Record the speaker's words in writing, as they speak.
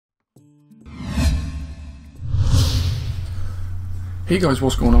Hey guys,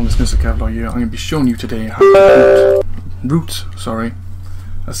 what's going on? It's Mr. Kevlar here. I'm going to be showing you today how to root a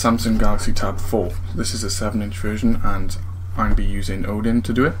Samsung Galaxy Tab 4. This is a 7-inch version and I'm going to be using Odin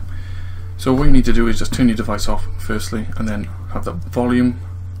to do it. So what you need to do is just turn your device off firstly, and then have the volume,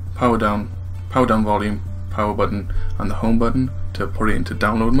 power down volume, power button and the home button to put it into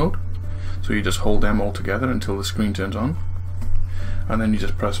download mode. So you just hold them all together until the screen turns on, and then you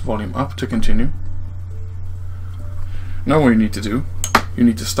just press volume up to continue. Now what you need to do, you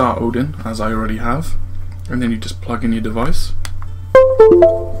need to start Odin, as I already have, and then you just plug in your device.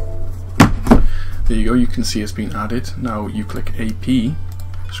 There you go, you can see it's been added. Now you click AP,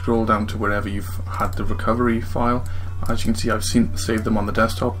 scroll down to wherever you've had the recovery file. As you can see, I've saved them on the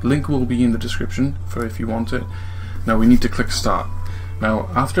desktop. Link will be in the description for if you want it. Now we need to click start. Now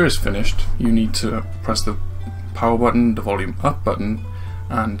after it's finished, you need to press the power button, the volume up button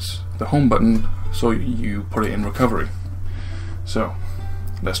and the home button so you put it in recovery. So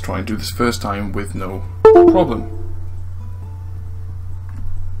let's try and do this first time with no problem.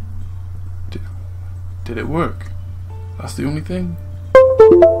 Did it work? That's the only thing.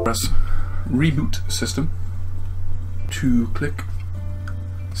 Press reboot system to click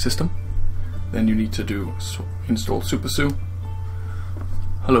system. Then you need to do install Supersu.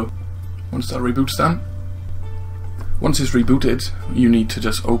 Hello. Once that reboots done, once it's rebooted, you need to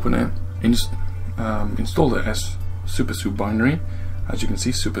just open it, install the Supersu binary. As you can see,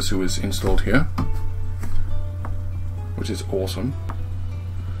 Supersu is installed here, which is awesome.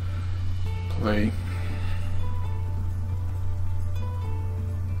 Play.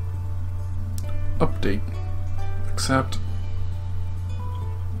 Update. Accept.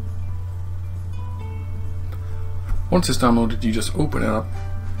 Once it's downloaded, you just open it up.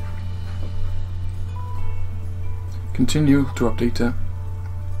 Continue to update it.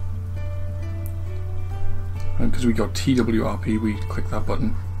 And because we got TWRP, we click that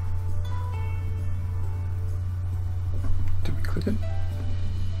button. Did we click it?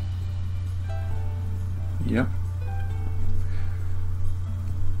 Yep.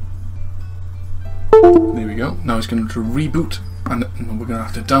 There we go. Now it's going to reboot, and we're going to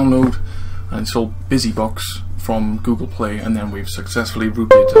have to download and install BusyBox from Google Play, and then we've successfully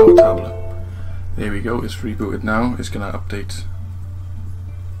rooted our tablet. There we go. It's rebooted now. It's going to update.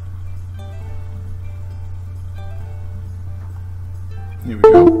 Here we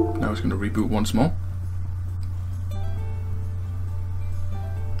go. Now it's going to reboot once more.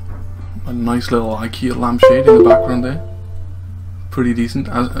 A nice little IKEA lampshade in the background there. Pretty decent.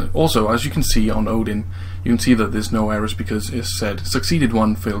 Also, as you can see on Odin, you can see that there's no errors because it said succeeded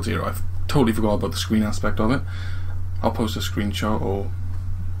 1, failed 0. I've totally forgot about the screen aspect of it. I'll post a screenshot or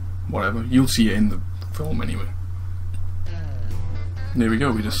whatever. You'll see it in the film anyway. There we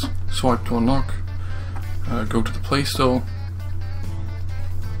go. We just swipe to unlock. Go to the Play Store.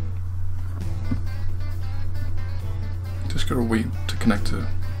 Just gotta wait to connect to.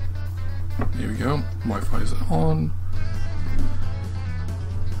 There we go. Wi-Fi is on.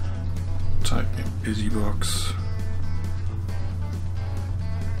 Type in BusyBox.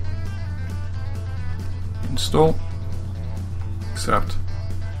 Install. Accept.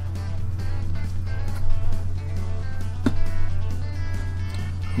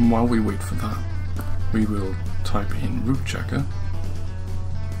 And while we wait for that, we will type in root checker.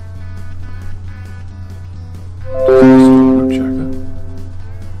 Root checker.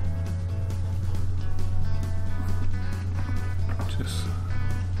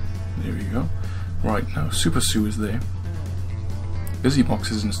 There we go. Right, now Supersu is there.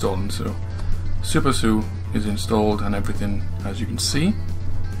 BusyBox is installed, and so Supersu is installed and everything, as you can see.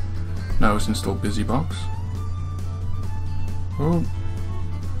 Now it's installed BusyBox. Oh.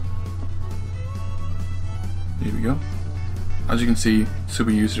 There we go. As you can see,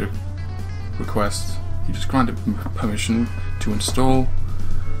 super user request. You just grant it permission to install.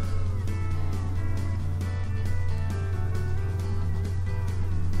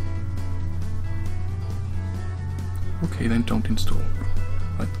 Okay, then don't install.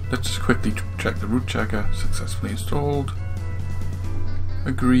 Right, let's just quickly check the root checker. Successfully installed.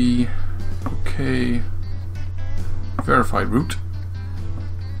 Agree. Okay. Verified root.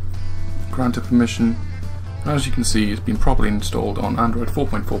 Granted permission. As you can see, it's been properly installed on Android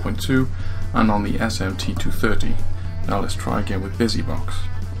 4.4.2 and on the SM-T230. Now let's try again with BusyBox.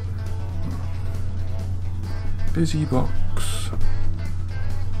 BusyBox.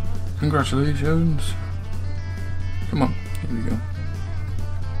 Congratulations. Come on, here we go.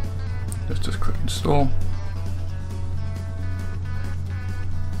 Let's just click install.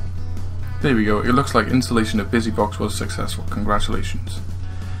 There we go. It looks like installation of BusyBox was successful. Congratulations.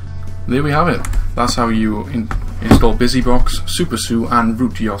 There we have it. That's how you install BusyBox, Supersu and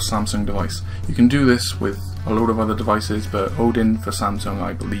root to your Samsung device. You can do this with a load of other devices, but Odin for Samsung,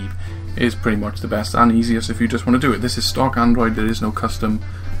 I believe, is pretty much the best and easiest if you just want to do it. This is stock Android, there is no custom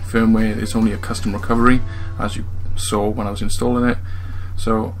firmware, it's only a custom recovery, as you saw when I was installing it.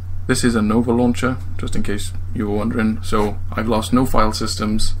 So this is a Nova launcher, just in case you were wondering. So I've lost no file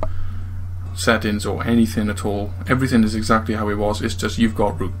systems, settings or anything at all. Everything is exactly how it was, it's just you've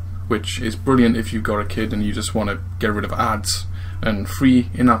got root, which is brilliant if you've got a kid and you just want to get rid of ads and free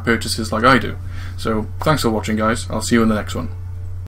in-app purchases like I do. So thanks for watching guys, I'll see you in the next one.